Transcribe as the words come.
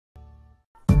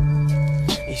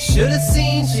He should have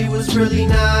seen she was really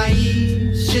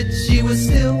naive. Shit, she was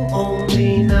still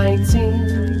only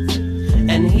 19,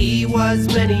 and he was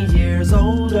many years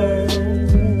older.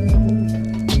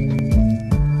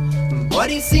 But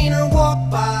he seen her walk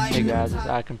by. Hey guys, it's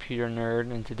iComputerNerd,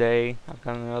 and today I've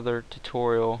got another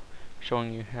tutorial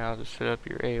showing you how to set up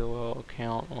your AOL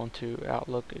account onto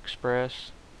Outlook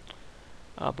Express.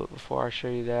 But before I show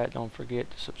you that, don't forget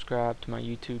to subscribe to my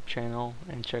YouTube channel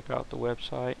and check out the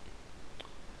website.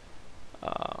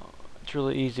 It's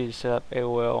really easy to set up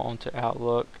AOL onto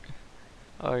Outlook.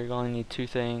 You're going to need two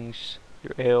things: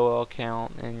 your AOL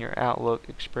account and your Outlook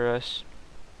Express.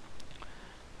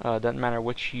 Doesn't matter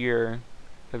which year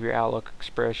of your Outlook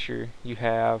Express you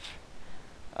have.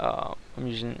 I'm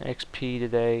using XP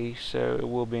today, so it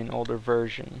will be an older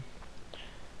version.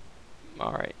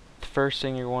 Alright, the first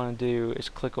thing you're going to do is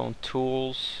click on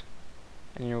Tools,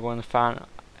 and you're going to find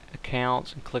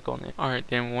Accounts and click on it. Alright,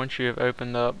 then once you have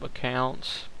opened up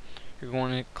Accounts, you're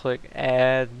going to click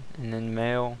Add and then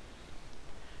Mail,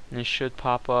 and it should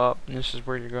pop up, and this is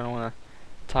where you're going to want to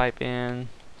type in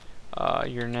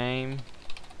your name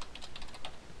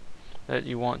that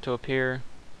you want to appear,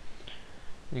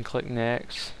 and click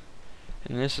Next.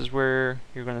 And this is where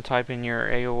you're going to type in your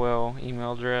AOL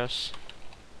email address.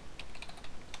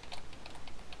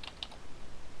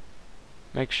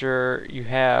 Make sure you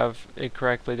have it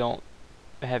correctly, don't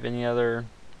have any other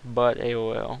but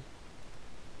AOL.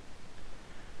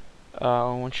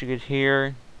 Once you get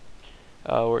here,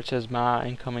 where it says My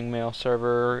Incoming Mail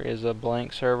Server is a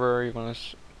blank server, you're going to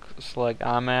select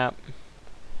IMAP.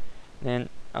 Then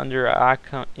under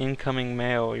incoming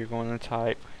mail, you're going to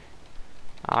type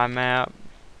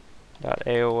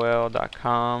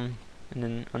imap.aol.com, and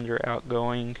then under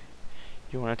outgoing,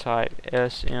 you want to type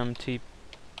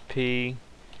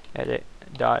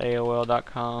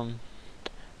smtp@aol.com,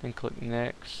 then click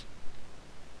Next.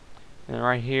 And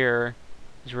right here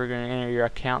is where you're going to enter your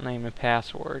account name and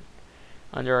password.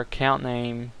 Under account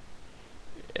name,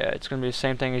 it's going to be the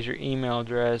same thing as your email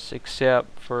address,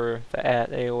 except for the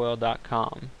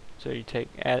 @aol.com. So you take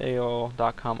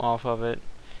 @aol.com off of it,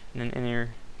 and then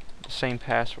enter the same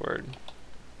password.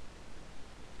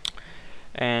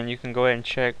 And you can go ahead and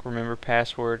check remember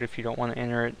password if you don't want to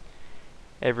enter it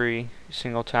every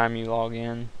single time you log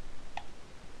in.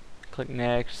 Click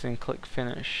Next, and click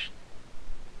Finish.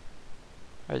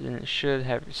 Alright, then it should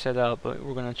have it set up, but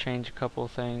we're going to change a couple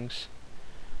of things.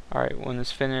 Alright, when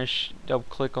it's finished, double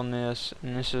click on this,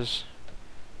 and this is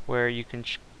where you can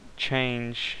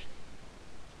change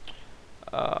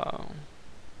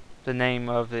the name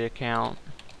of the account.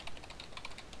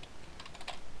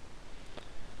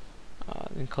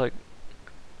 Then click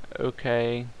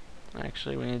OK.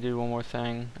 Actually, we need to do one more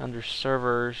thing. Under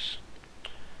servers,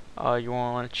 you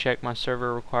want to check my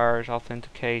server requires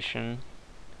authentication.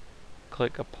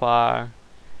 Click Apply.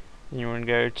 Then you want to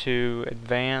go to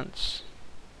Advanced,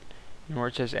 and where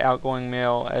it says outgoing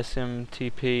mail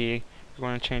SMTP, you're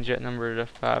going to change that number to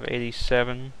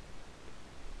 587,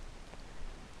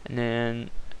 and then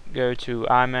go to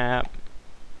IMAP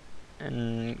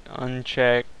and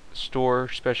uncheck store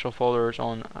special folders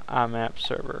on IMAP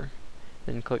server.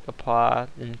 Then click Apply,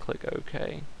 then click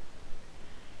OK,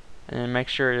 and then make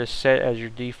sure it is set as your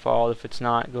default. If it's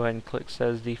not, go ahead and click Set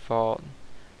as Default,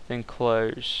 then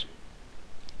Close.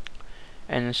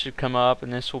 And this should come up,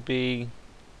 and this will be,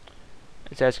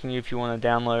 it's asking you if you want to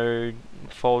download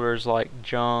folders like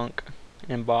junk,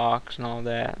 inbox, and all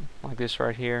that, like this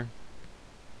right here.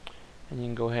 And you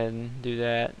can go ahead and do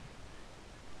that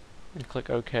and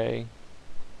click OK.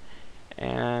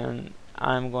 And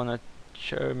I'm going to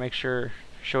show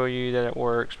you that it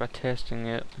works by testing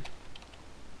it.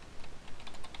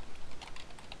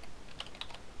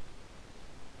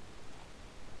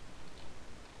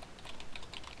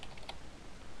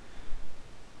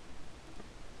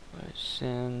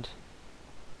 Send,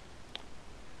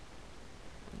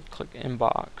 click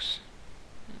inbox,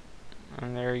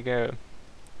 and there you go.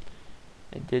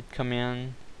 It did come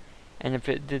in, and if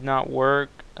it did not work,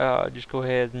 just go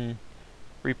ahead and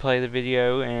replay the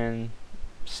video and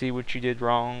see what you did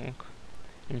wrong.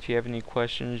 And if you have any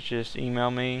questions, just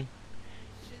email me,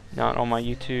 not on my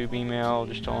YouTube email,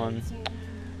 just on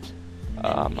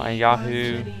my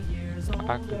Yahoo,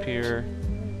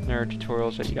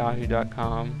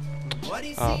 iComputerNerdTutorials@yahoo.com.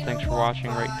 Thanks for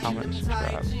watching, rate, comment, and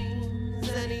subscribe.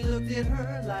 And he looked at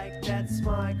her like, that's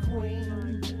my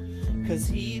queen, 'cause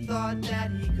he thought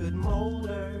that he could mold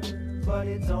her, but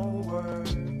it don't work.